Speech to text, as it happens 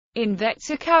In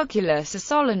vector calculus, a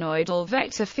solenoidal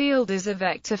vector field is a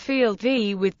vector field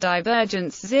V with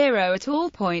divergence 0 at all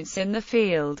points in the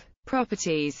field.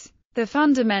 Properties. The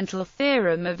fundamental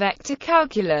theorem of vector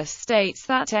calculus states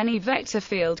that any vector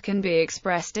field can be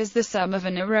expressed as the sum of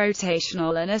an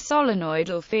irrotational and a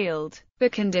solenoidal field. The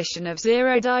condition of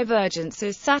zero divergence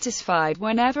is satisfied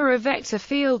whenever a vector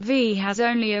field V has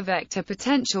only a vector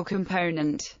potential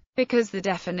component, because the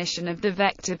definition of the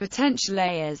vector potential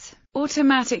A is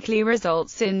automatically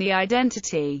results in the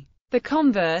identity. The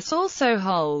converse also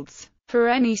holds. For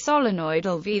any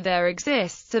solenoidal V there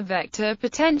exists a vector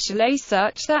potential A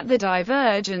such that the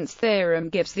divergence theorem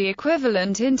gives the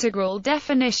equivalent integral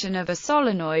definition of a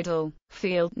solenoidal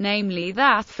field, namely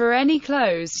that for any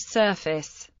closed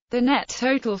surface, the net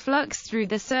total flux through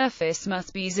the surface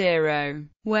must be zero,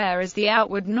 whereas the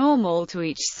outward normal to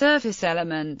each surface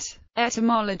element.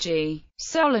 Etymology.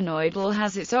 Solenoidal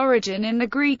has its origin in the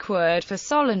Greek word for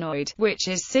solenoid, which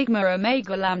is sigma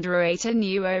omega lambda eta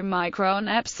nu omicron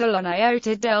epsilon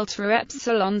iota delta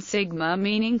epsilon sigma,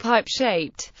 meaning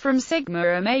pipe-shaped, from sigma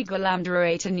omega lambda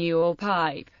eta nu or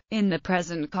pipe. In the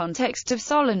present context of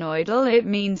solenoidal it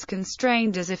means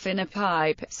constrained as if in a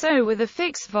pipe, so with a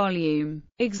fixed volume.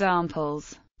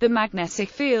 Examples. The magnetic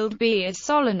field B is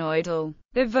solenoidal.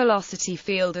 The velocity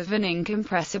field of an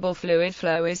incompressible fluid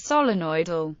flow is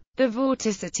solenoidal. The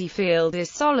vorticity field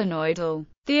is solenoidal.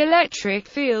 The electric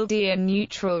field E in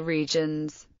neutral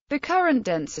regions. The current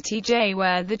density J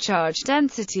where the charge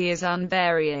density is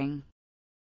unvarying.